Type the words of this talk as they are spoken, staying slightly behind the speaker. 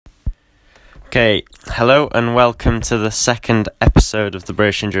Okay, hello and welcome to the second episode of the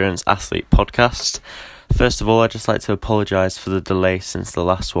British Endurance Athlete podcast. First of all, I'd just like to apologise for the delay since the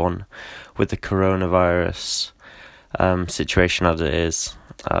last one with the coronavirus situation as it is.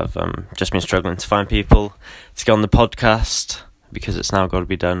 I've just been struggling to find people to get on the podcast because it's now got to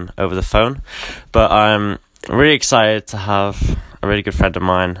be done over the phone. But I'm really excited to have a really good friend of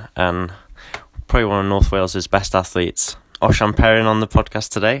mine and probably one of North Wales' best athletes, Osian Perrin, on the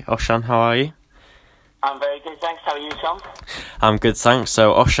podcast today. Osian, how are you? I'm very good, thanks. How are you, Tom? I'm good, thanks.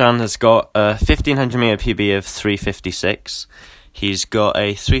 So Osian has got a 1500 metre PB of 3:56. He's got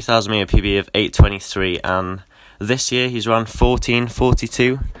a 3000 metre PB of 8:23, and this year he's run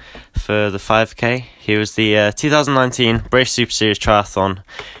 14:42 for the 5k. He was the 2019 British Super Series Triathlon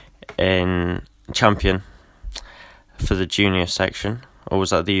in champion for the junior section, or was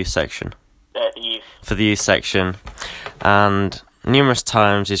that the youth section? The youth. For the youth section, and numerous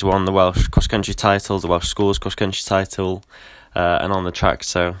times he's won the Welsh cross-country title, the Welsh schools cross-country title, and on the track.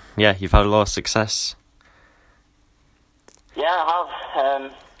 So, yeah, you've had a lot of success. Yeah, I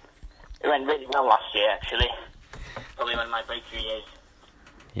have. It went really well last year, actually. Probably one of my breakthrough years.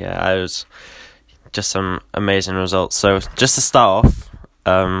 Yeah, it was just some amazing results. So, just to start off,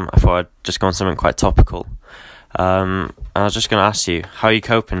 I thought I'd just go on something quite topical. And I was just going to ask you, how are you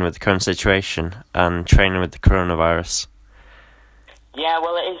coping with the current situation and training with the coronavirus? Yeah,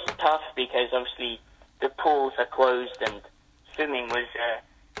 well, it is tough because obviously the pools are closed and swimming was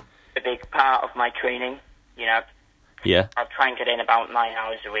a big part of my training. You know, Yeah. I'll try and get in about 9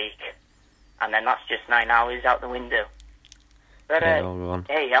 hours a week, and then that's just 9 hours out the window. But Yeah, all on.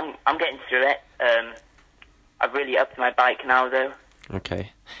 hey, I'm getting through it. I've really upped my bike now, though.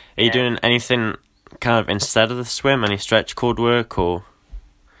 Okay. Are you doing anything kind of instead of the swim? Any stretch cord work or?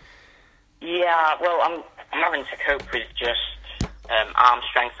 Yeah, well, I'm having to cope with just arm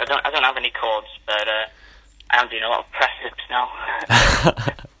strength. I don't have any cords, but I am doing a lot of press-ups now.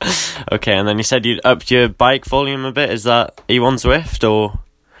 Okay, and then you said you'd upped your bike volume a bit. Is that, are you on Zwift or?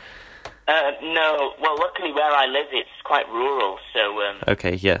 No, well, luckily where I live, it's quite rural, so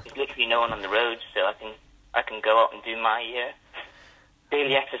Okay, yeah. there's literally no one on the road, so I can go out and do my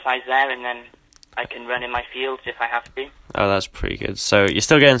daily exercise there, and then I can run in my fields if I have to. Oh, that's pretty good. So you're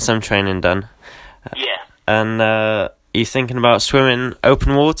still getting some training done. Yeah. And are you thinking about swimming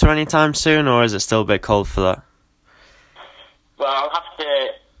open water anytime soon, or is it still a bit cold for that? Well, I'll have to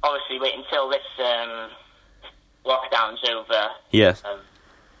obviously wait until this lockdown's over. Yeah.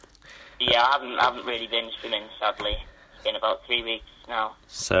 Yeah, I haven't really been swimming, sadly. It's been about 3 weeks now.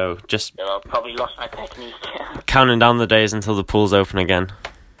 So just So I've probably lost my technique. counting down the days until the pool's open again.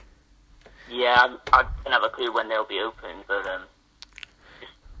 Yeah, I don't have a clue when they'll be open, but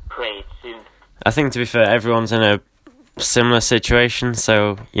just pray it's soon. I think, to be fair, everyone's in a similar situation,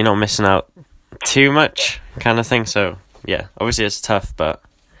 so you're not missing out too much kind of thing. So, yeah, obviously it's tough, but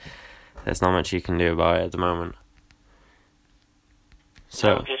there's not much you can do about it at the moment.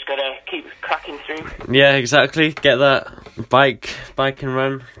 So, Just gotta keep cracking through. yeah, exactly. Get that bike and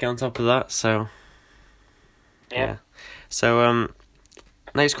run, get on top of that, so, yeah. So,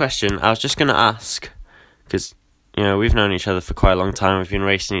 next question, I was just going to ask, because, you know, we've known each other for quite a long time, we've been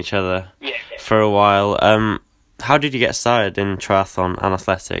racing each other Yeah. for a while. How did you get started in triathlon and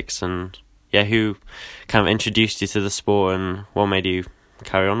athletics, and yeah, who kind of introduced you to the sport and what made you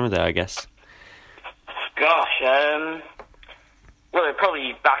carry on with it, I guess? Gosh, well,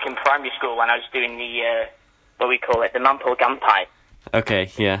 probably back in primary school when I was doing the, what we call it, the Mampel Gampai.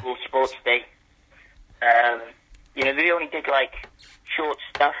 Okay, yeah. School sports day. You know, we only did, like, short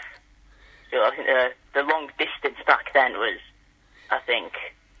stuff. So I think the long distance back then was, I think,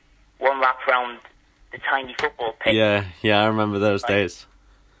 one lap round the tiny football pitch. Yeah, I remember those days.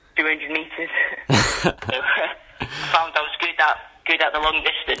 200 metres. So, I found I was good at the long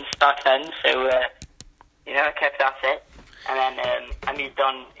distance back then, so, you know, I kept at it. And then I moved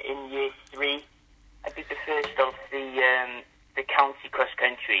on in year 3. I did the first of the county cross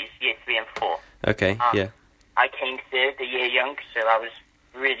countries, year 3 and 4. Okay, yeah. I came third a year young, so I was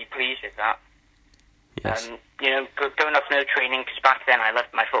really pleased with that. Yes. You know, going off no training, because back then I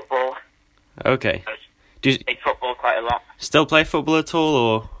loved my football. Okay. I played football quite a lot. Still play football at all,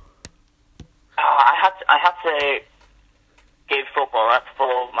 or? I had to give football up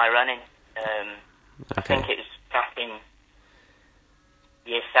for my running. I think it was back in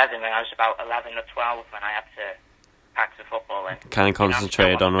year 7 when I was about 11 or 12 when I had to pack the football in. Kind of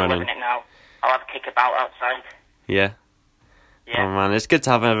concentrated on running. It now. I'll have a kick about outside. Yeah. Yeah. Oh man, it's good to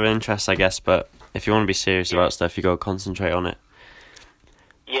have an interest, I guess, but if you want to be serious about stuff, you got to concentrate on it.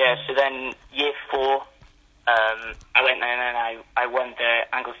 Yeah, so then year 4, I went there and I won the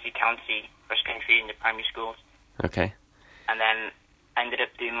Anglesey County cross country in the primary schools. Okay. And then I ended up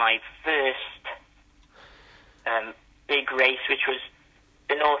doing my first big race, which was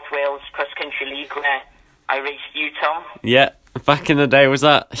the North Wales Cross Country League, where I raced you, Tom. Yeah, back in the day, was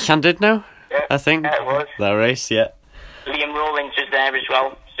that Llandudno? Yeah, I think. it was. That race, yeah. Liam Rawlings was there as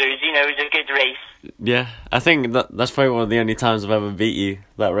well, so it was a good race. Yeah, I think that's probably one of the only times I've ever beat you,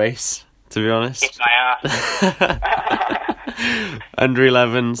 that race, to be honest. Kicked my ass. Under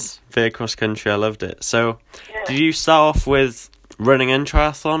 11s, bit cross country, I loved it. So, Did you start off with running and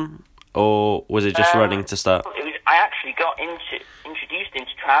triathlon, or was it just running to start? I actually got introduced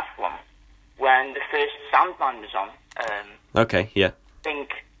into triathlon when the first Sandman was on. Okay, yeah.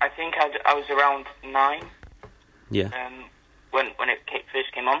 I think I was around 9. Yeah. When it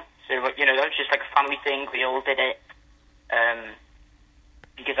first came on, so that was just like a family thing. We all did it.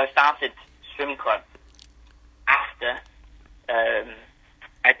 Because I started swim club after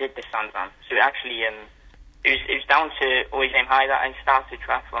I did the Sandman. So it actually it was down to Always Aim High that I started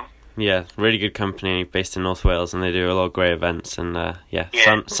triathlon. Yeah, really good company based in North Wales, and they do a lot of great events. And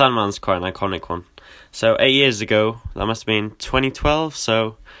Sandman's quite an iconic one. So 8 years ago, that must have been 2012.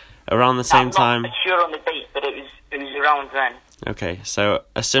 So around the same time. I'm not sure on the date, but it was around then. Okay, so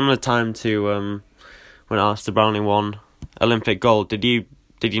a similar time to when Alistair Brownlee won Olympic gold. Did you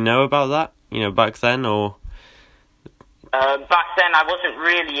know about that? Back then, or? Back then, I wasn't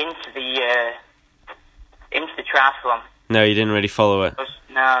really into the triathlon. No, you didn't really follow it.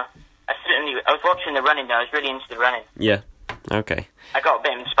 I was watching the running though. I was really into the running. Yeah. Okay. I got a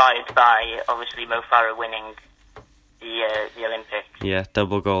bit inspired by obviously Mo Farah winning the Olympics. Yeah,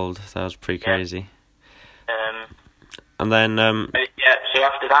 double gold. That was pretty crazy. And then so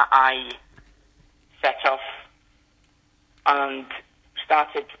after that I set off and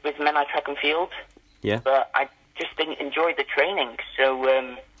started with Menai Track and Field. Yeah. But I just didn't enjoy the training, so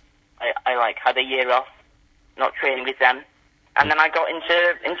I had a year off, not training with them, and then I got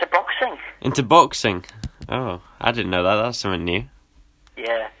into boxing. Into boxing? Oh, I didn't know that. That's something new.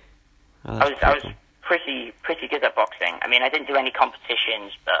 Yeah. Oh, I was pretty good at boxing. I mean, I didn't do any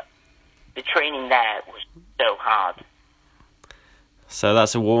competitions, but the training there was so hard. So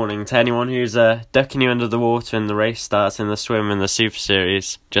that's a warning to anyone who's ducking you under the water and the race starts in the swim in the Super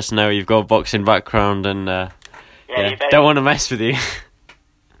Series. Just know you've got a boxing background and don't want to mess with you.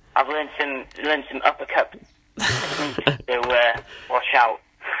 I've learned some uppercut, so watch out.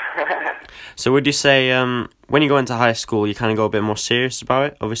 So would you say when you go into high school you kind of go a bit more serious about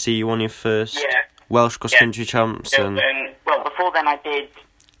it? Obviously you won your first Welsh cross country champs. So, well, before then I did,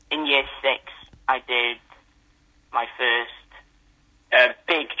 in year 6, I did my first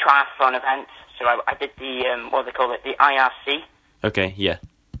big triathlon event. So I did the, what do they call it, the IRC. Okay, yeah.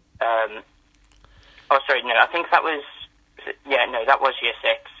 I think that was, that was year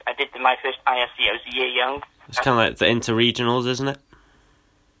 6. I did my first IRC, I was a year young. It's kind of like the inter-regionals, isn't it?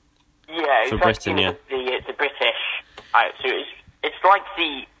 Yeah, for Britain, the British. So it's like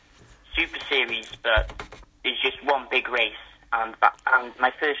the Super Series, but it's just one big race. And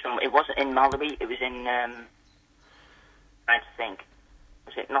my first one, it wasn't in Mallory, it was in, I think,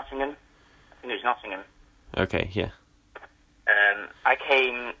 was it Nottingham? I think it was Nottingham. Okay, yeah. I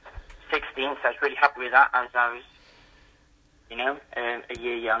came 16th, so I was really happy with that, as I was, a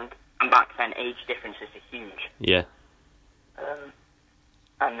year young. And back then, age difference is huge. Yeah.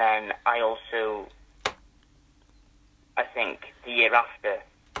 And then I also, I think, the year after,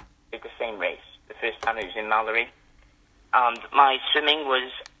 did the same race. The first time it was in Mallory. And my swimming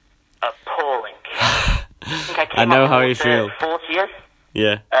was appalling. I know how you feel. 40th.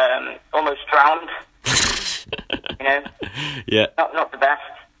 Yeah. Almost drowned. Yeah. Not the best.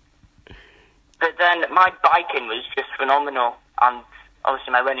 But then my biking was just phenomenal, and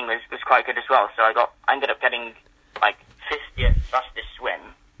obviously my running was quite good as well. So I ended up getting like 50th fastest swim.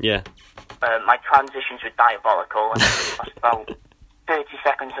 Yeah. My transitions were diabolical, and I lost about 30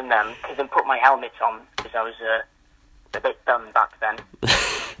 seconds in them because I put my helmet on because I was a bit dumb back then.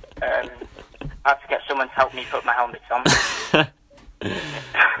 I had to get someone to help me put my helmet on.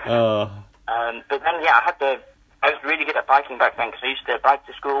 But then I was really good at biking back then because I used to bike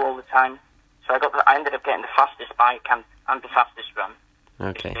to school all the time. So I ended up getting the fastest bike and the fastest run.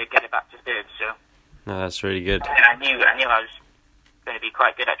 Okay. To get it back to third. So. No, that's really good. And I knew I was going to be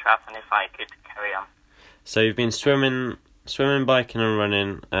quite good at triathlon if I could carry on. So you've been swimming, biking, and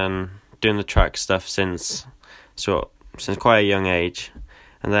running, and doing the track stuff since quite a young age,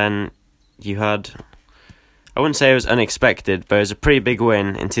 and then you had, I wouldn't say it was unexpected, but it was a pretty big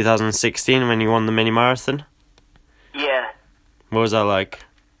win in 2016 when you won the mini marathon. Yeah. What was that like?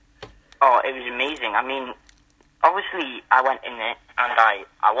 Oh, it was amazing. I mean, obviously I went in it and I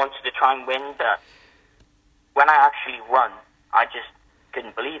wanted to try and win, but when I actually won, I just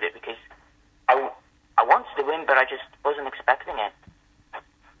couldn't believe it because I wanted to win, but I just wasn't expecting it.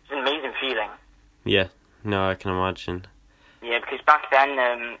 It's an amazing feeling. Yeah, no, I can imagine. Yeah, because back then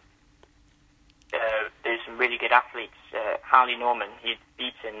there's some really good athletes. Harley Norman, he'd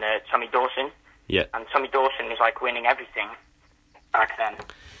beaten Tommy Dawson. Yeah. And Tommy Dawson was like winning everything back then.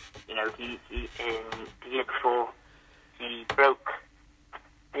 You know, he in the year before, he broke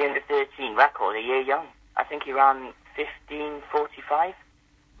the under-13 record a year young. I think he ran 15:45.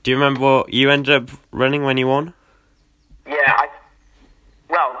 Do you remember what you ended up running when you won? Yeah,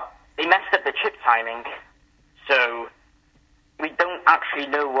 well, they messed up the chip timing, so we don't actually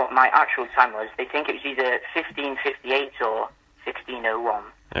know what my actual time was. They think it was either 15:58 or 16:01.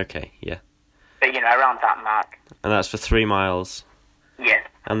 Okay, yeah. But, you know, around that mark. And that's for 3 miles. Yeah.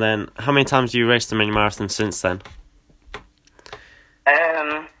 And then, how many times have you raced the mini marathon since then?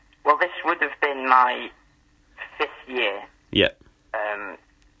 Well, this would have been my 5th year. Yeah.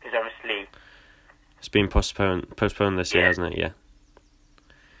 Because obviously... It's been postponed this year, hasn't it? Yeah.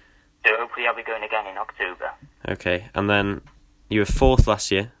 So hopefully I'll be going again in October. Okay, and then you were 4th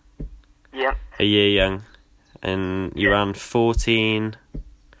last year. Yeah. A year young. And you ran 14...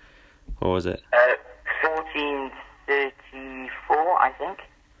 What was it? 14:34, I think.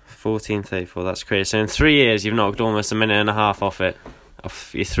 14:34, that's crazy. So in 3 years, you've knocked almost a minute and a half off your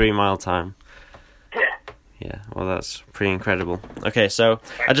 3 mile time. Yeah. Yeah, well, that's pretty incredible. Okay, so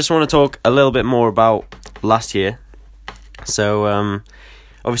I just want to talk a little bit more about last year. So,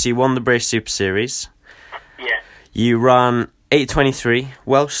 obviously, you won the Brace Super Series. Yeah. You ran 8:23,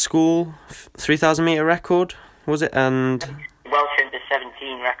 Welsh School 3,000 metre record, was it? And Welsh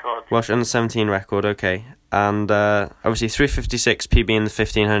under-17 record. Welsh under-17 record, okay. And obviously 3:56 PB in the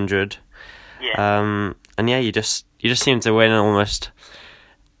 1500. Yeah. And yeah, you just seem to win almost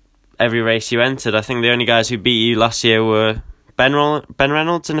every race you entered. I think the only guys who beat you last year were Ben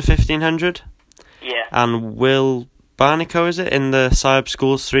Reynolds in the 1500. Yeah. And Will Barnico, is it, in the Saab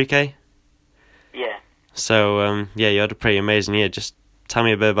Schools 3K? Yeah. So, yeah, you had a pretty amazing year. Just tell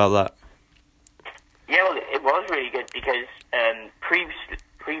me a bit about that. Yeah, well, it was really good because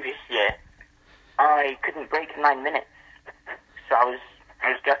previous year I couldn't break 9 minutes, so I was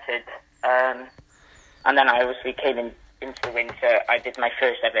gutted. And then I obviously came into the winter. I did my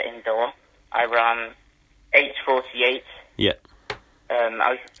first ever indoor. I ran 8:48. Yeah.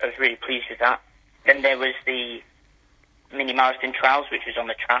 I was really pleased with that. Then there was the mini marathon trials, which was on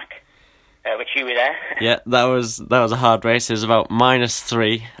the track, which you were there. Yeah, that was a hard race. It was about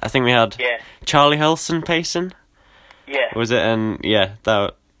 -3. I think we had Charlie Hulson pacing. Yeah. Was it? And yeah,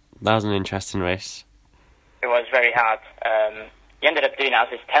 that was an interesting race. It was very hard. He ended up doing it as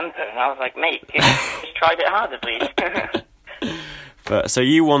his tempo, and I was like, mate, you just tried it harder, please. But so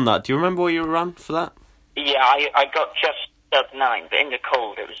you won that. Do you remember what you ran for that? Yeah, I got just sub 9, but in the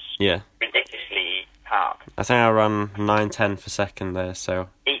cold it was ridiculously hard. I think I ran 9:10 for second there, so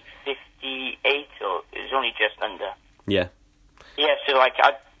 8:58, or it was only just under. Yeah. Yeah, so like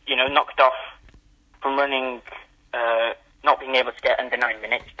I, knocked off from running, not being able to get under 9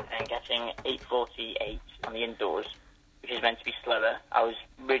 minutes, and getting 8:48 on the indoors, which is meant to be slower. I was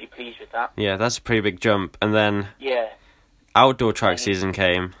really pleased with that. Yeah, that's a pretty big jump. And then outdoor track season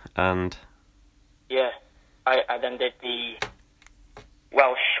came, and I then did the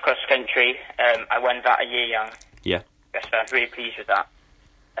Welsh cross country. I won that a year young. Yeah. So I was really pleased with that.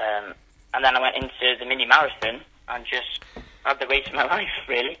 And then I went into the mini marathon and just had the race of my life,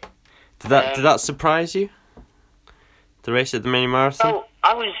 really. Did that surprise you? The race at the mini marathon? Well,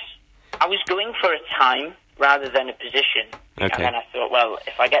 I was going for a time rather than a position. Okay. And then I thought, well,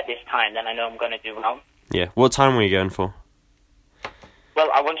 if I get this time, then I know I'm going to do well. Yeah. What time were you going for?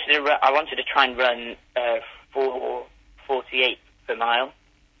 Well, I wanted to try and run 4:48 per mile.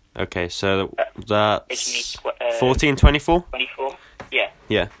 Okay, so that's 14:24. 24. Yeah.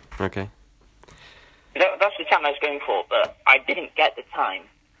 Yeah. Okay. That's the time I was going for, but I didn't get the time.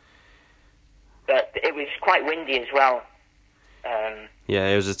 But it was quite windy as well. Yeah,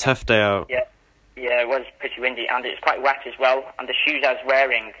 it was a tough day out. Yeah, it was pretty windy, and it was quite wet as well. And the shoes I was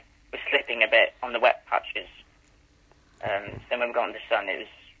wearing were slipping a bit on the wet patches. Then when we got in the sun, it was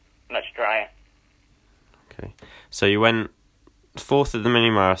much drier. Okay, so you went 4th at the mini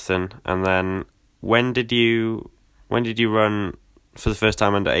marathon, and then when did you run for the first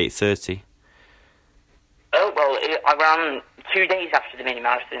time under 8:30? Oh well, I ran 2 days after the mini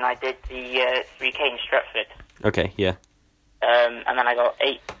marathon. I did the 3K in Stretford. Okay, yeah. And then I got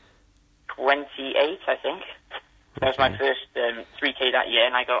 8:28, I think. That was my first 3K that year,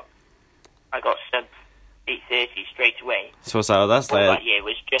 and I got sub 8:30 straight away. So what's that? That's All like that year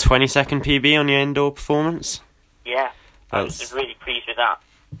was just 20-second PB on your indoor performance? yeah. I That's- was really pleased with that.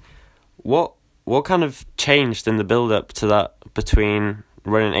 What kind of changed in the build-up to that between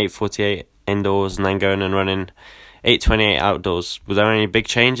running 8:48 indoors and then going and running 8:28 outdoors? Were there any big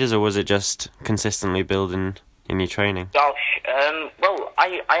changes, or was it just consistently building in your training? Gosh, well,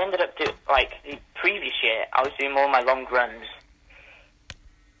 I ended up doing, like, the previous year, I was doing more of my long runs,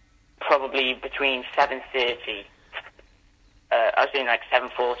 probably between 7:30. I was doing like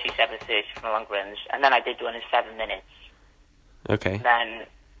 7:40, 7:30 for my long runs, and then I did one in 7 minutes. Okay. Then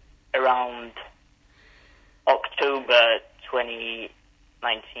around October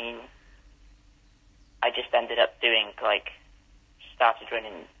 2019, I just ended up doing, like, started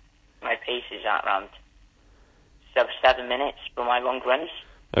running my paces at around 7 minutes for my long runs.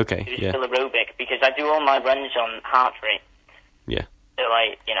 Okay, It was yeah. still aerobic, because I do all my runs on heart rate. Yeah. So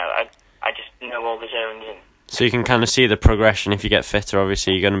I just know all the zones. And So you can kind of see the progression. If you get fitter,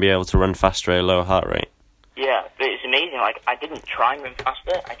 obviously, you're going to be able to run faster at a lower heart rate. yeah, but it's amazing. Like, I didn't try and run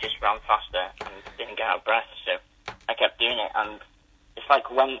faster. I just ran faster and didn't get out of breath. So I kept doing it, and it's like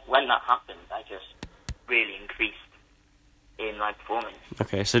when that happened, I just really increased in my performance.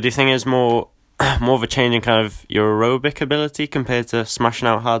 Okay, so do you think it's more of a change in kind of your aerobic ability compared to smashing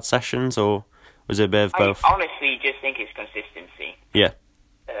out hard sessions, or was it a bit of both? I honestly just think it's consistency. Yeah.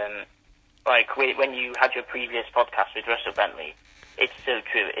 Like when you had your previous podcast with Russell Bentley, it's so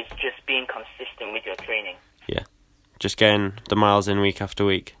true. It's just being consistent with your training. Yeah. Just getting the miles in week after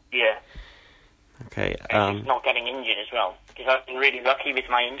week. Yeah. Okay. And just not getting injured as well, because I've been really lucky with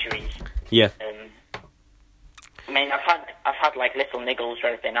my injuries. Yeah. I mean, I've had like little niggles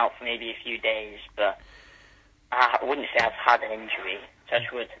where I've been out for maybe a few days, but I wouldn't say I've had an injury. Touch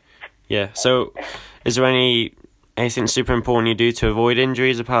wood. Yeah. So, is there anything super important you do to avoid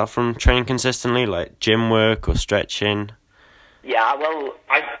injuries apart from training consistently, like gym work or stretching? Yeah, well,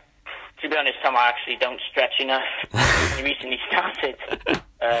 to be honest, Tom, I actually don't stretch enough. I recently started.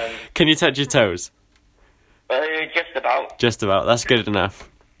 Can you touch your toes? Just about. Just about. That's good enough.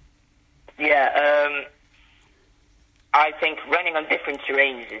 Yeah, I think running on different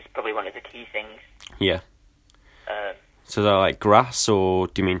terrains is probably one of the key things. Yeah. So they're like grass, or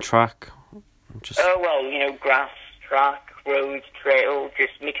do you mean track? Well, grass, track, road, trail,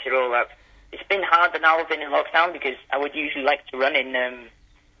 just mix it all up. It's been harder now I've been in lockdown, because I would usually like to run in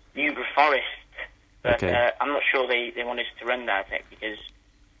Newborough Forest, but Okay. I'm not sure they want us to run that, I think, because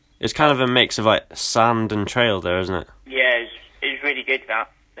It's kind of a mix of like sand and trail there, isn't it? yeah, it's really good that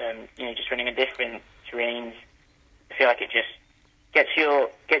just running on different terrains. I feel like it just gets your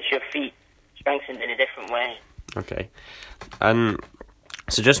feet strengthened in a different way. Okay. And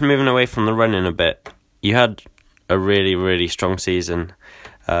so just moving away from the running a bit, you had a really, really strong season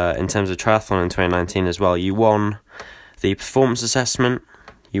in terms of triathlon in 2019 as well. You won the performance assessment,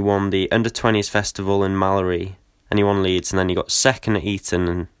 you won the under-20s festival in Mallory, and you won Leeds, and then you got second at Eton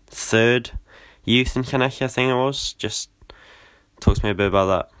and third youth in Llanelli, I think it was. Just talk to me a bit about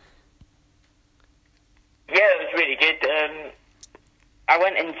that. Yeah, it was really good. I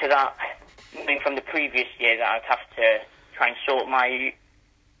went into that knowing from the previous year that I'd have to try and sort my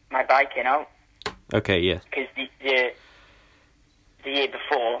biking out, Okay, yeah. because the year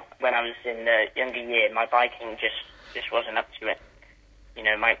before, when I was in the younger year, my biking just wasn't up to it.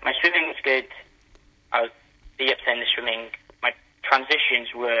 My swimming was good. I was the upset in the swimming. My transitions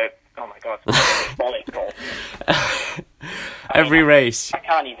were, oh my god, volleyball. Every race. I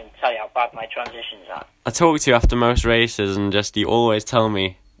can't even tell you how bad my transitions are. I talk to you after most races, and just you always tell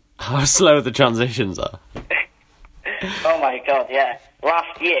me how slow the transitions are. Oh my god, yeah.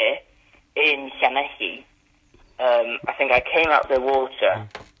 Last year in Llanelli, I think I came out the water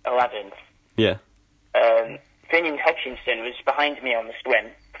 11th. Yeah. Finian Hutchinson was behind me on the swim,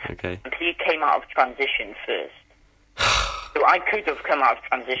 Okay. and he came out of transition first. So I could have come out of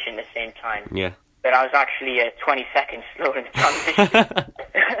transition at the same time, Yeah. but I was actually 20 seconds slower in transition.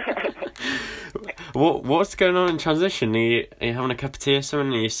 What's going on in transition? Are you having a cup of tea or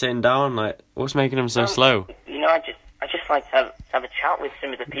something? Are you sitting down? Like, what's making them so slow? I just like to have a chat with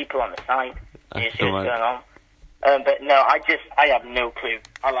some of the people on the side. See what's going on. But no, I have no clue.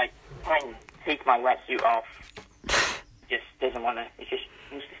 I try and take my wetsuit off. Just doesn't want to. It just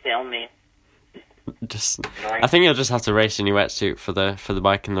wants to stay on me. I think you'll just have to race in your wetsuit for the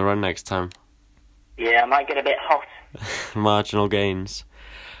bike and the run next time. Yeah, I might get a bit hot. Marginal gains.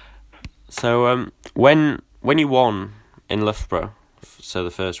 So when you won in Loughborough, so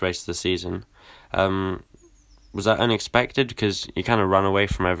the first race of the season, was that unexpected because you kind of ran away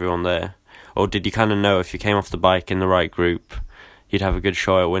from everyone there, or did you kind of know if you came off the bike in the right group, you'd have a good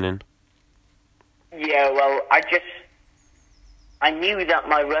shot at winning? Yeah, well, I knew that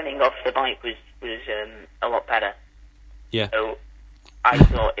my running off the bike was a lot better. Yeah. So I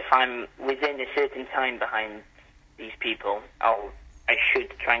thought if I'm within a certain time behind these people, I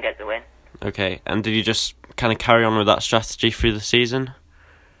should try and get the win. Okay, and did you just kind of carry on with that strategy through the season?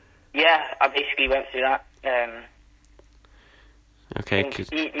 Yeah, I basically went through that. Okay.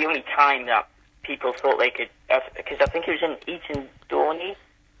 The only time that people thought they could, because I think it was in Eton Dorney,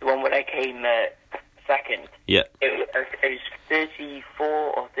 the one where I came second. Yeah. It was 34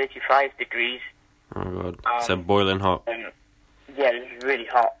 or 35 degrees. Oh god, so boiling hot. Yeah, it was really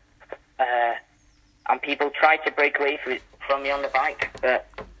hot. And people tried to break away from me on the bike, but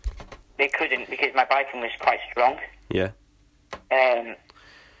they couldn't because my biking was quite strong. Yeah.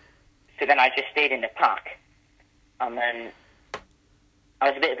 So then I just stayed in the pack, and then I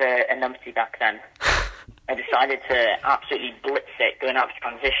was a bit of a numpty back then. I decided to absolutely blitz it going out of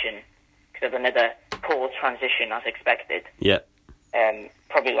transition because of another poor transition as expected. Yeah.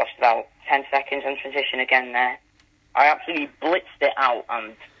 Probably lost about 10 seconds on transition again there. I absolutely blitzed it out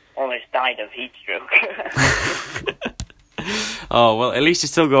and almost died of heat stroke. Oh, well, at least you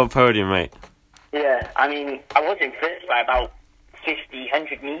still got a podium, mate. Yeah, I mean, I was in first by about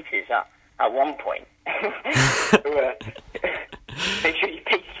 100 metres at one point. Make sure you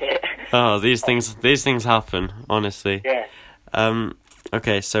pace it. Oh, these things happen, honestly. Yeah.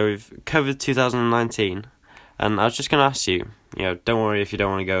 Okay, so we've covered 2019, and I was just going to ask you, don't worry if you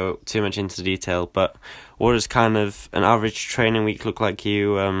don't want to go too much into detail, but what does kind of an average training week look like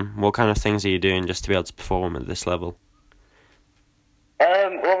you? What kind of things are you doing just to be able to perform at this level?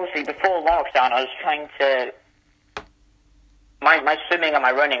 Well, obviously, before lockdown, I was trying to... My swimming and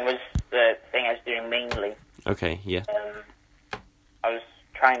my running was the thing I was doing mainly. Okay, yeah. I was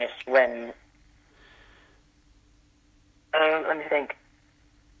trying to swim... let me think.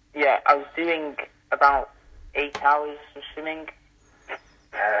 Yeah, I was doing about 8 hours of swimming.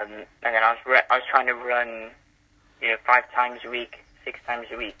 And then I was trying to run, 5 times a week, 6 times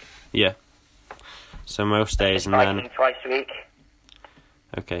a week. Yeah. So most days and biking then... twice a week.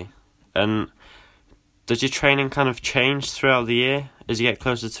 Okay. And does your training kind of change throughout the year as you get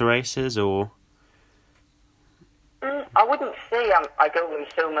closer to races, or...? I wouldn't say I go in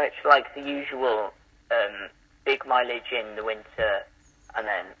so much like the usual big mileage in the winter and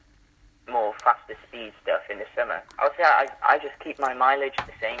then more faster speed stuff in the summer. I would say I just keep my mileage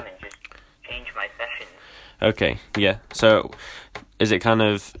the same and just change my sessions. Okay, yeah. So is it kind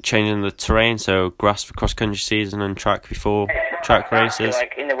of changing the terrain, so grass for cross-country season and track before track races? So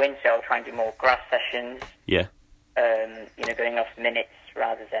like in the winter I'll try and do more grass sessions. Yeah. Going off minutes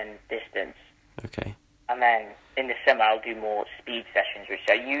rather than distance. Okay. And then in the summer I'll do more speed sessions, which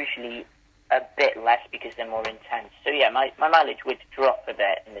are usually a bit less because they're more intense. So yeah, my mileage would drop a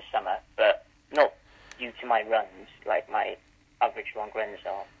bit in the summer, but not due to my runs, like my average long runs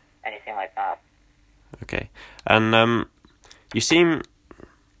or anything like that. Okay. And you seem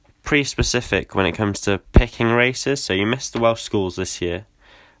pretty specific when it comes to picking races, so you missed the Welsh Schools this year.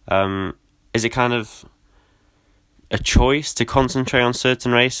 Is it kind of a choice to concentrate on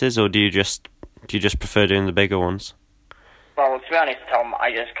certain races, or do you just prefer doing the bigger ones? Well, to be honest, Tom,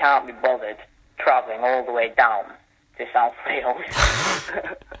 I just can't be bothered travelling all the way down to South Wales.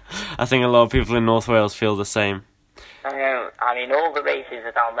 I think a lot of people in North Wales feel the same. I mean, all the races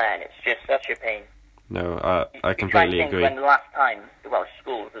are down there, and it's just such a pain. No, I completely think agree. When the last time the Welsh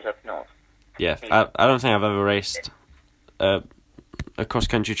Schools was up north. Yeah, I don't think I've ever raced a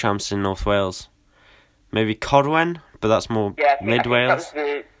cross-country champs in North Wales. Maybe Codwen, but that's more mid-Wales. That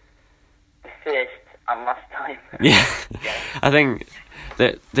was the first and last time. Yeah. I think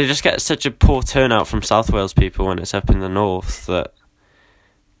that they just get such a poor turnout from South Wales people when it's up in the north that,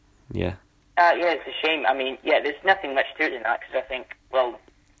 yeah. It's a shame. I mean, there's nothing much to it in that, because I think,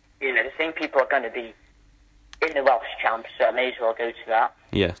 the same people are going to be in the Welsh champs, so I may as well go to that.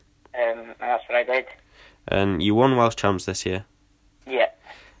 Yeah. And that's what I did. And you won Welsh champs this year. Yeah.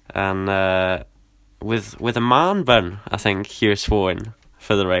 And with a man bun, I think you were sworn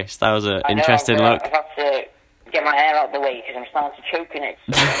for the race. That was an interesting look. I've had to get my hair out of the way because I'm starting to choke in it.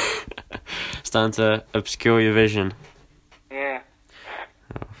 So. Starting to obscure your vision. Yeah.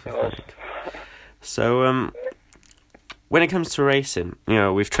 Oh, so, when it comes to racing,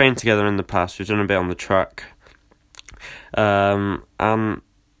 we've trained together in the past. We've done a bit on the track. And,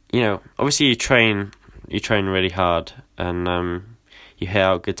 obviously you train really hard and you hit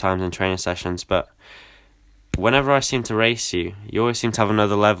out good times in training sessions, but whenever I seem to race you, you always seem to have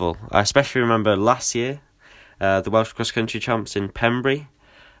another level. I especially remember last year, the Welsh Cross Country Champs in Pembrey.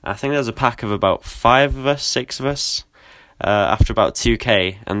 I think there was a pack of about 6 of us, after about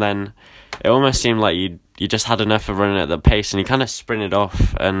 2k, and then it almost seemed like you just had enough of running at the pace, and you kind of sprinted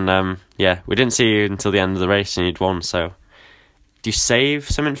off. And we didn't see you until the end of the race, and you'd won. So, do you save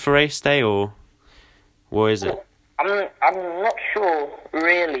something for race day, or what is it? I'm not sure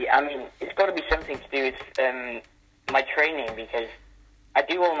really. I mean, it's got to be something to do with my training, because I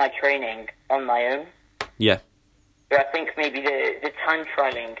do all my training on my own. Yeah. But I think maybe the time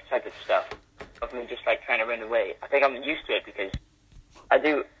trialing type of stuff of me just like trying to run away, I think I'm used to it because I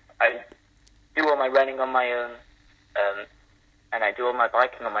do all my running on my own, and I do all my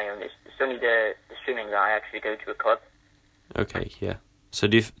biking on my own. It's only the swimming that I actually go to a club. Okay, yeah. So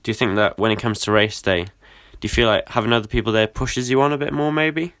do you think that when it comes to race day, do you feel like having other people there pushes you on a bit more,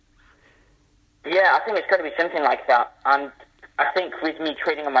 maybe? Yeah, I think it's got to be something like that. And I think with me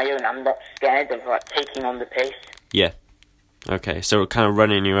training on my own, I'm not scared of like taking on the pace. Yeah. Okay, so kind of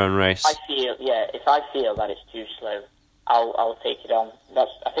running your own race. If I feel that it's too slow, I'll take it on.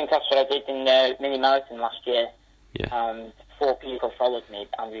 I think that's what I did in the mini marathon last year. Yeah. 4 people followed me,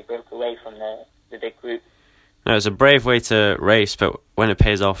 and we broke away from the big group. No, it's a brave way to race, but when it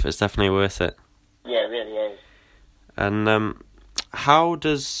pays off, it's definitely worth it. Yeah, it really is. And how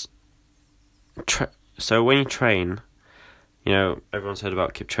does... So when you train, everyone's heard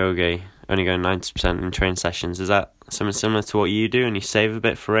about Kipchoge only going 90% in train sessions. Is that something similar to what you do, and you save a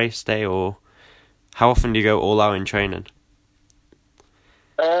bit for race day, or how often do you go all out in training?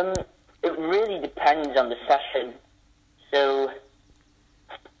 It really depends on the session. So,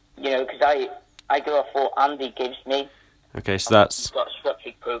 because I go off what Andy gives me. Okay, so that's... I've got a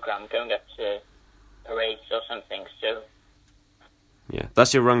structured program going up to parades or something, so... Yeah,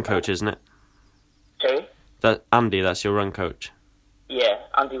 that's your run coach, isn't it? Sorry? Andy, that's your run coach? Yeah,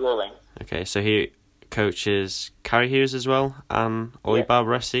 Andy Walling. Okay, so he coaches Carrie Hughes as well, and Ollie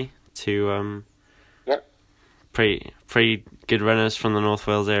Barbaressi, two pretty good runners from the North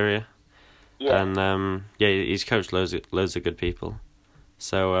Wales area. Yeah. And he's coached loads of good people.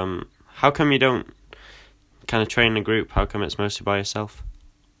 So how come you don't kind of train a group? How come it's mostly by yourself?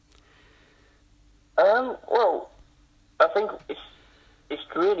 Well, I think it's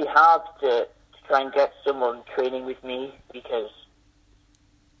really hard to try and get someone training with me because,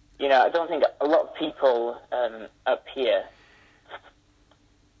 I don't think a lot of people up here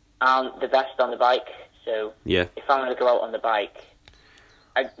aren't the best on the bike. So yeah. If I'm going to go out on the bike,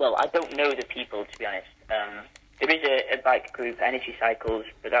 I don't know the people, to be honest. There is a bike group, Energy Cycles,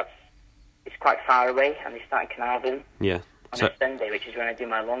 but it's quite far away, and they start in Carnarvon on a Sunday, which is when I do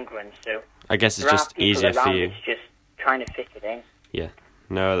my long run. So I guess it's just easier for you. It's just trying to fit it in. Yeah.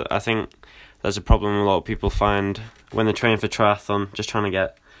 No, I think there's a problem a lot of people find when they're training for triathlon, just trying to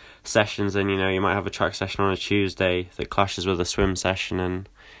get sessions in. You might have a track session on a Tuesday that clashes with a swim session, and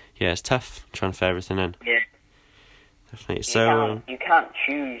it's tough trying to fit everything in. Yeah. Definitely. So you can't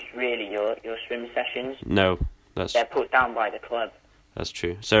choose really your swim sessions. No, they're put down by the club. That's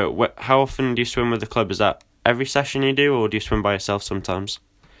true. So how often do you swim with the club? Is that every session you do, or do you swim by yourself sometimes?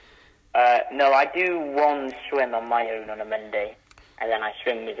 No, I do one swim on my own on a Monday, and then I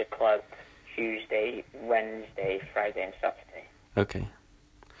swim with the club Tuesday, Wednesday, Friday, and Saturday.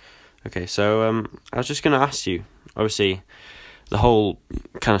 Okay. So I was just going to ask you. Obviously, the whole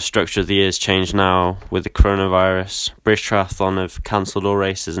kind of structure of the year's changed now with the coronavirus. British Triathlon have cancelled all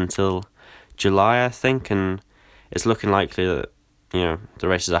races until July, I think, and it's looking likely that the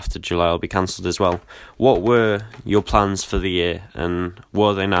races after July will be cancelled as well. What were your plans for the year, and what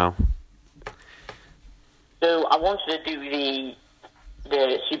are they now? So I wanted to do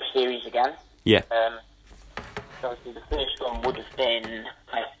the Super Series again. Yeah. So obviously the first one would have been,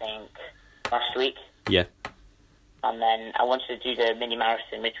 I think, last week. Yeah. And then I wanted to do the mini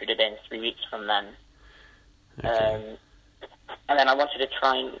marathon, which would have been 3 weeks from then. Okay. And then I wanted to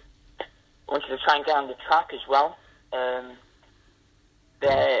try and get on the track as well.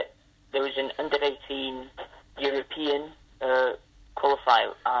 There was an under-18 European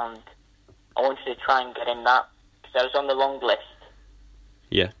qualifier, and I wanted to try and get in that because I was on the long list.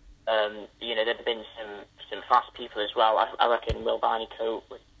 Yeah. There'd have been some fast people as well. I reckon Will Barneycoat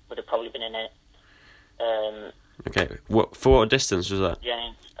would have probably been in it. Okay. For what distance was that?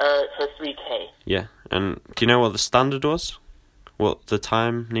 Yeah. For 3K. Yeah. And do you know what the standard was? What the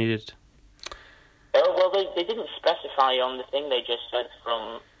time needed? Well, they didn't specify on the thing. They just said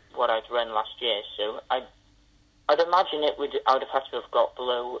from what I'd run last year. So I'd imagine I would have had to have got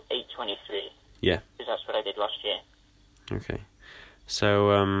below 8:23. Yeah. Because that's what I did last year. Okay.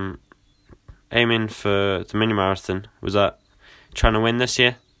 So aiming for the mini marathon, was that trying to win this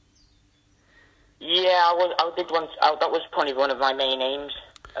year? Yeah, I did want. That was probably one of my main aims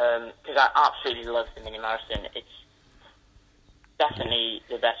because I absolutely love the mini marathon. definitely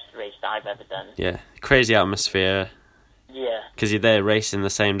the best race that I've ever done. Yeah, crazy atmosphere. Yeah. Because you're there racing the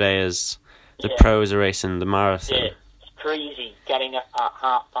same day as the Yeah. pros are racing the marathon. Yeah, it's crazy getting up at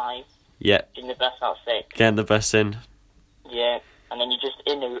 5:30 Yeah, in the best outfit. getting the bus in. Yeah, and then you're just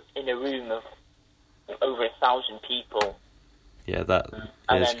in a room of over 1,000 people. Yeah, that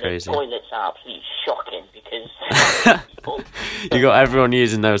And is then crazy. the toilets are absolutely shocking because You got everyone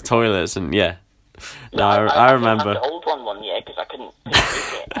using those toilets, and yeah. No, I remember. I had to hold one year because I couldn't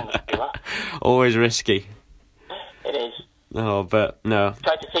take it and just do that. Always risky. It is. Oh, but no.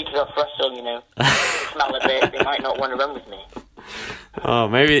 Tried to take it off Russell, smell a bit. They might not want to run with me. Oh,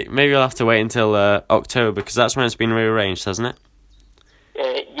 maybe I'll have to wait until October, because that's when it's been rearranged, hasn't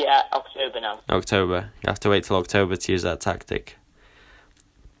it? Yeah, October now. October. You have to wait till October to use that tactic.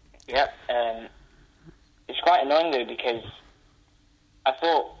 Yeah, it's quite annoying though because I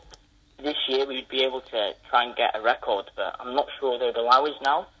thought this year we'd be able to try and get a record, but I'm not sure they'd allow us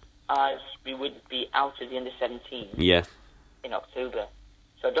now, as we would be out of the under-17 Yeah. in October.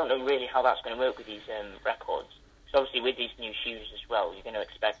 So I don't know really how that's going to work with these records. So obviously with these new shoes as well, you're going to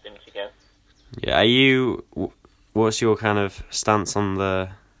expect them to go. Yeah. What's your kind of stance on the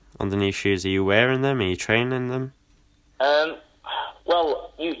new shoes? Are you wearing them? Are you training them?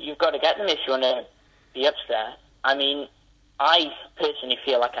 Well, you've got to get them if you want to be up there. I mean, I personally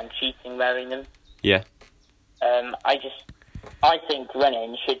feel like I'm cheating wearing them. Yeah. I think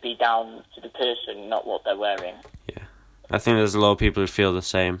running should be down to the person, not what they're wearing. Yeah. I think there's a lot of people who feel the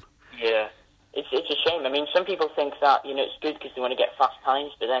same. Yeah. It's a shame. I mean, some people think that, it's good because they want to get fast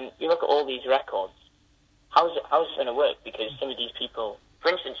times, but then you look at all these records. How's it going to work? Because some of these people, for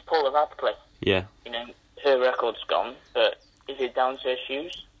instance, Paula Radcliffe, Yeah. her record's gone, but is it down to her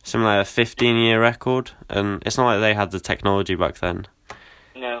shoes? Something like a 15-year record, and it's not like they had the technology back then.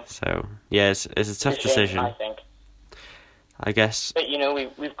 No. So, yeah, it's a tough It's a shame, decision. I think. I guess. But,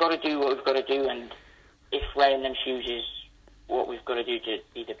 we've got to do what we've got to do, and if wearing them shoes is what we've got to do to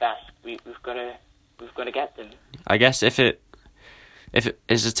be the best, we've got to get them. I guess if it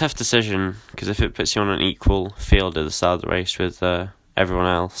is a tough decision, because if it puts you on an equal field at the start of the race with everyone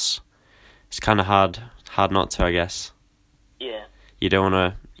else, it's kind of hard not to, I guess. Yeah. You don't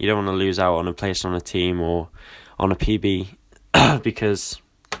want to lose out on a place on a team or on a PB because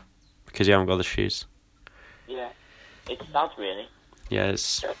you haven't got the shoes. Yeah. It's sad, really. Yeah,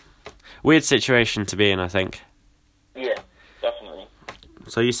 it's a weird situation to be in, I think. Yeah, definitely.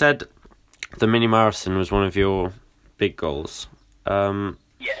 So you said the mini marathon was one of your big goals. Yeah.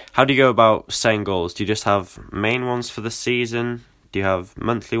 How do you go about setting goals? Do you just have main ones for the season? Do you have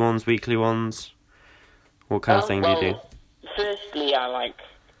monthly ones, weekly ones? What kind of thing do you do? Firstly, I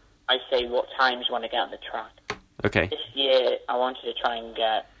say what times you want to get on the track. Okay. This year, I wanted to try and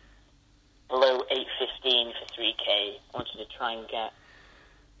get below 8:15 for 3K. I wanted to try and get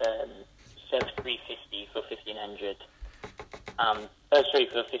sub 350 for 1500. For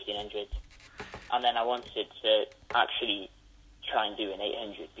 1500. And then I wanted to actually try and do an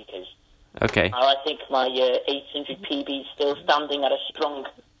 800 because Okay. I think my 800 PB is still standing at a strong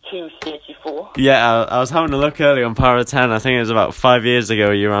 2:34. Yeah, I was having a look earlier on Para 10. I think it was about 5 years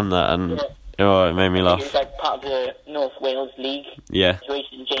ago you ran that, and it made me It laugh. was like part of the North Wales League. Yeah. It was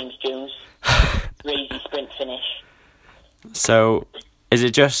racing James Jones. Crazy sprint finish. So, is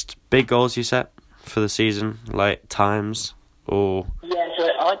it just big goals you set for the season, like times, or? Yeah, so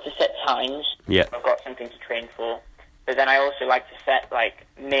I like to set times. Yeah. I've got something to train for. But then I also like to set,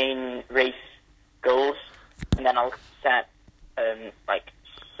 main race goals. And then I'll set,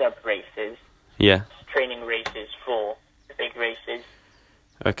 sub-races. Yeah. Training races for the big races.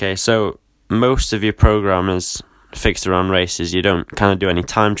 Okay, so most of your program is fixed around races. You don't kind of do any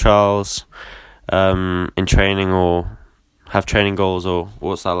time trials in training or have training goals, or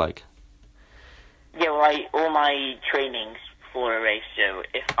what's that like? Yeah, well, all my trainings for a race, so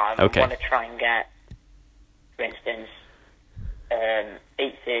if I want to try and get, for instance,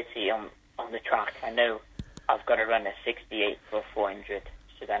 8:30 on the track, I know I've got to run a 68 for 400,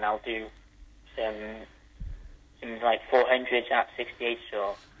 so then I'll do some 400s at 68,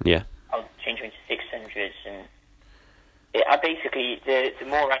 so Yeah. I'll change them into 600s, and I basically, the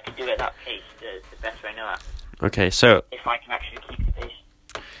more I can do at that pace, the better I know at. Okay, so If I can actually keep the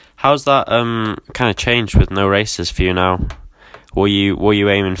pace. how's that kind of changed with no races for you now? What you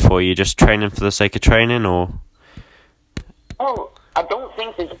aiming for? Are you just training for the sake of training, or? Oh, I don't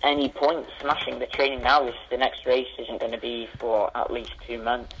think there's any point smashing the training now if the next race isn't going to be for at least 2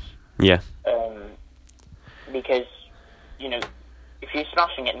 months. Yeah. Because, if you're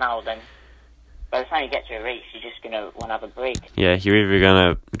smashing it now, then by the time you get to a race, you're just going to want to have a break. Yeah, you're either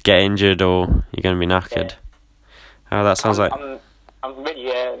gonna get injured or you're gonna be knackered. Yeah. Oh, that sounds like. I'm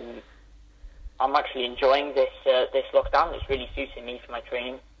actually enjoying this lockdown. It's really suiting me for my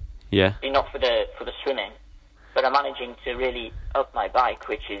training. Yeah. Not for the swimming, but I'm managing to really up my bike,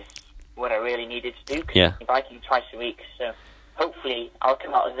 which is what I really needed to do. 'Cause I'm biking twice a week, so hopefully I'll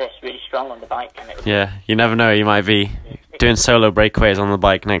come out of this really strong on the bike. And yeah, you never know. You might be doing solo breakaways on the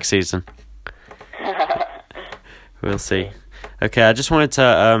bike next season. We'll see. Okay, I just wanted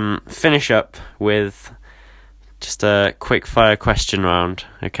to finish up with just a quick fire question round.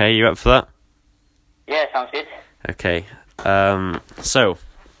 Okay, you up for that? Yeah, sounds good. Okay. So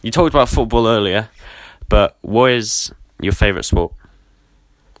you talked about football earlier, but what is your favourite sport?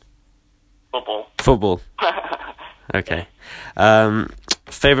 Football. Okay.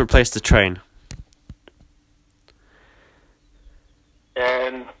 Favourite place to train?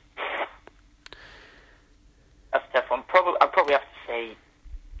 That's a tough one. I'd probably have to say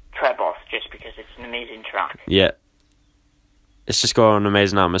Treborth, just because it's an amazing track. Yeah. It's just got an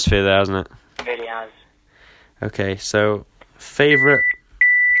amazing atmosphere there, hasn't it? It really has. Okay, so favourite...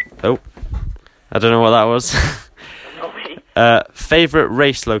 Oh, I don't know what that was. Favourite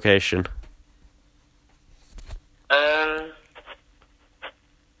race location?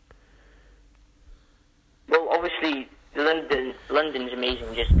 Well, obviously, London's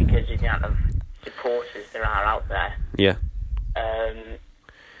amazing just because of the amount of supporters there are out there. Yeah. So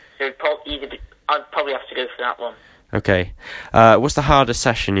I'd probably have to go for that one. Okay. What's the hardest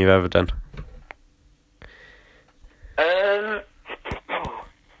session you've ever done? Well,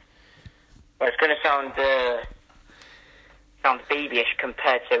 it's going to sound babyish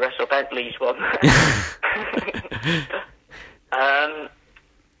compared to Russell Bentley's one.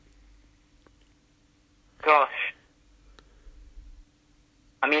 Gosh,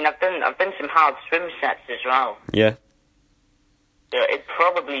 I mean, I've done some hard swim sets as well. Yeah. So it'd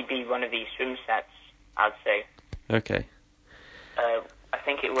probably be one of these swim sets, I'd say. Okay. I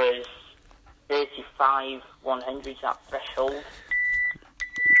think it was 35 100s at threshold.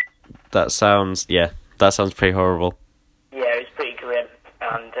 That sounds pretty horrible. Yeah, it was pretty grim.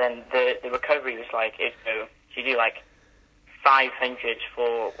 And then the recovery was like, so you do like 500s,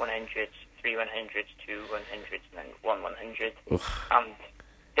 4 100s, 3 100s, 2 100s, and then 1 100. Oof. And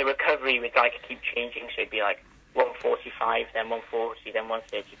the recovery would like keep changing, so it'd be like 145, then 140, then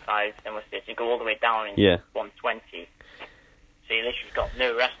 135, then 130, go all the way down in 120. So you literally got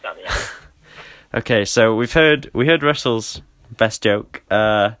no rest at the end. Okay, so we heard Russell's best joke.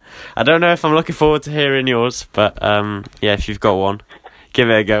 I don't know if I'm looking forward to hearing yours, but yeah, if you've got one, give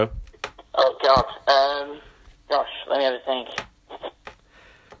it a go. Oh God, gosh, let me have a think.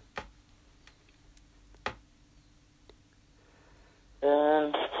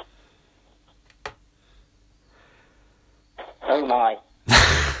 Oh my.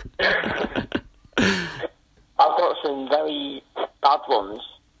 I've got some very bad ones.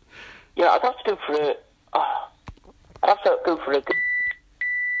 Yeah, I'd have to go for a good...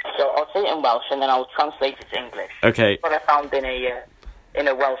 So I'll say it in Welsh and then I'll translate it to English. Okay. What I found in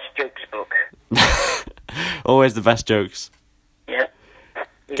a Welsh jokes book. Always the best jokes. Yeah.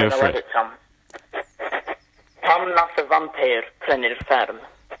 You're Go gonna for like it. Tom. Pam nath y vampyr prynu'r fferm?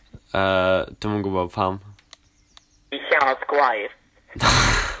 Dwi'm yn gwybod pam. I siarad gwair.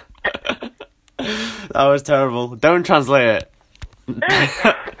 That was terrible. Don't translate it.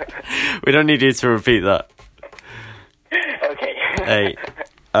 We don't need you to repeat that. Okay. Hey,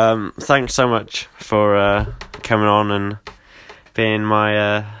 thanks so much for coming on and being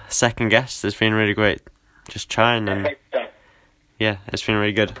my second guest. It's been really great. Just trying and yeah, it's been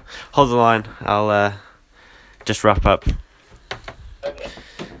really good. Hold the line. I'll just wrap up.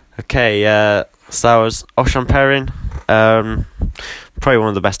 Okay. So that was Osian Perrin. Probably one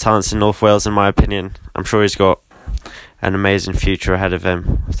of the best talents in North Wales, in my opinion. I'm sure he's got an amazing future ahead of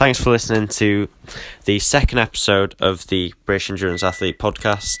him. Thanks for listening to the second episode of the British Endurance Athlete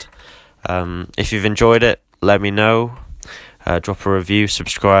podcast. If you've enjoyed it, let me know. Drop a review,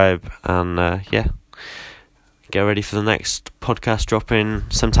 subscribe, and yeah, get ready for the next podcast dropping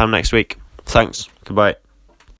sometime next week. Thanks. Goodbye.